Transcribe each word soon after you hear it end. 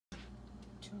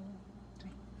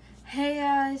Hey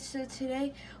guys, so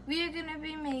today we are going to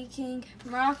be making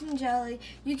Moroccan jelly.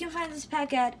 You can find this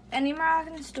pack at any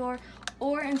Moroccan store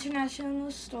or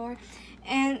international store.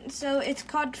 And so it's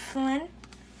called Flan,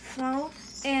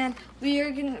 and we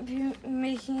are going to be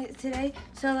making it today.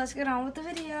 So let's get on with the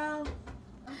video.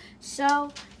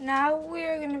 So now we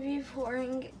are going to be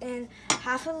pouring in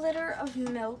half a liter of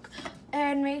milk,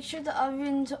 and make sure the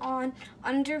oven's on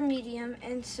under medium.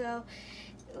 And so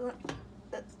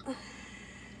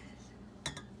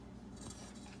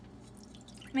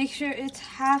make sure it's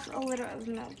half a liter of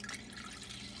milk,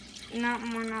 not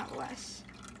more, not less.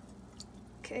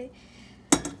 Okay.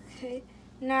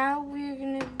 Now we are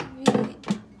gonna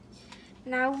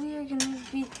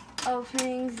be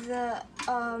opening the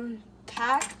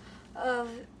pack of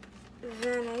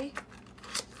Flan.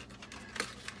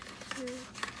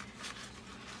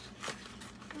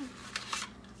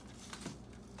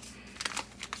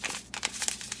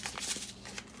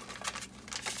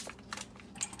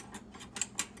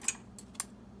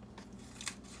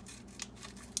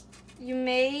 You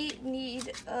may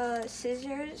need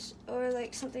scissors or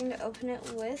like something to open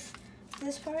it with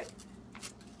this part.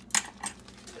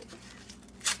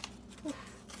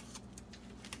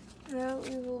 Now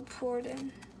we will pour it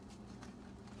in.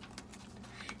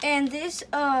 And this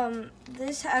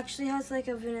actually has like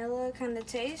a vanilla kind of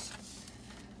taste.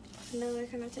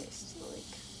 Like it's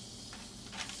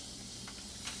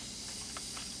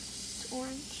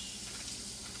orange.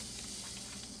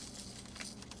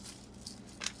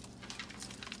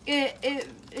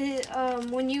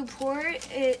 When you pour it,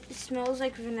 it smells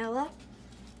like vanilla.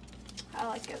 I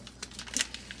like it.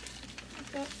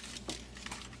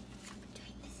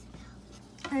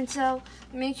 And so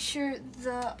make sure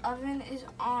the oven is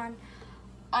on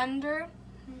under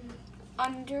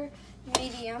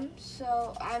medium.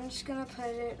 So I'm just gonna put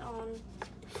it on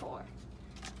 4.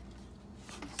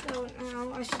 So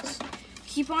now I should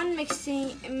keep on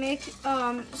mixing,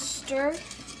 stir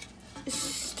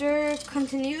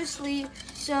continuously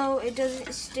so it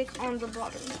doesn't stick on the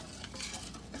bottom.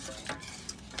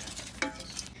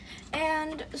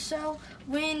 And so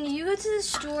when you go to the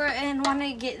store and want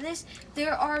to get this,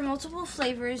 there are multiple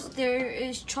flavors. There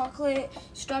is chocolate,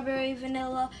 strawberry,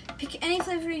 vanilla. Pick any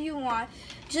flavor you want.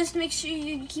 Just make sure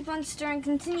you keep on stirring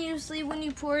continuously when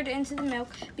you pour it into the milk,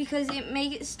 because it may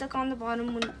get stuck on the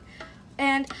bottom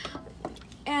and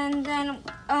then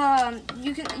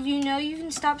you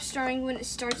can stop stirring when it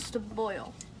starts to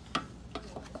boil.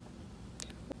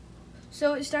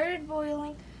 So it started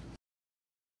boiling.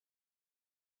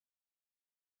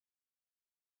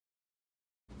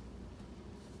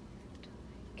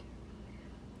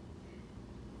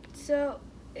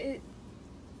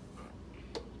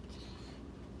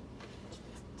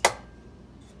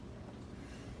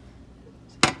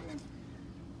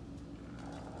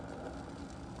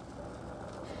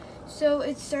 So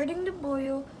it's starting to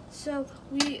boil. So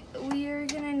we are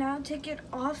gonna now take it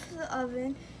off the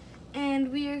oven,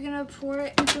 and we are gonna pour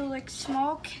it into like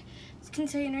small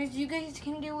containers. You guys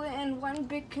can do it in one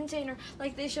big container,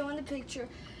 like they show in the picture.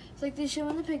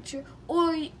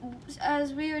 Or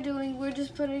as we are doing, we're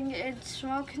just putting it in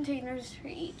small containers for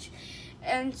each.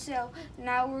 And so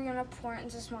now we're gonna pour it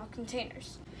into small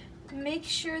containers. Make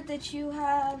sure that you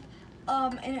have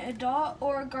an adult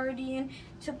or a guardian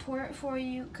to pour it for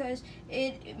you, because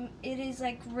it is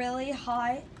like really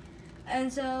high.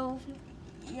 And so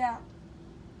yeah,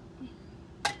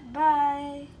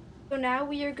 bye. So now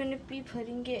we are going to be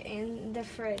putting it in the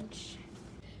fridge.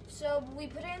 So we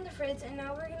put it in the fridge, and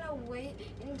now we're gonna wait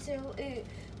until it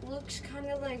looks kind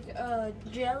of like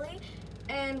jelly,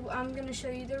 and I'm gonna show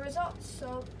you the results.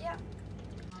 So yeah,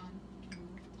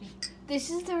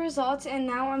 this is the results, and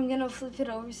now I'm gonna flip it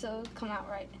over so it'll come out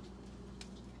right.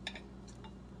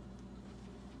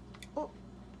 Oh,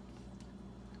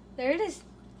 there it is.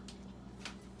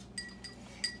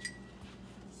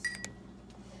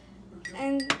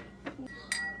 And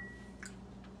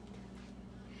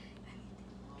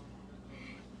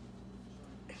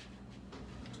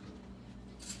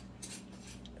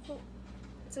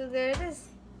so there it is.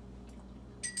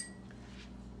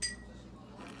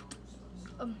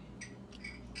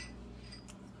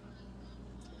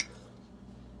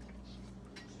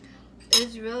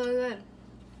 It's really good.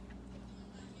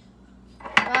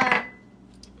 Bye.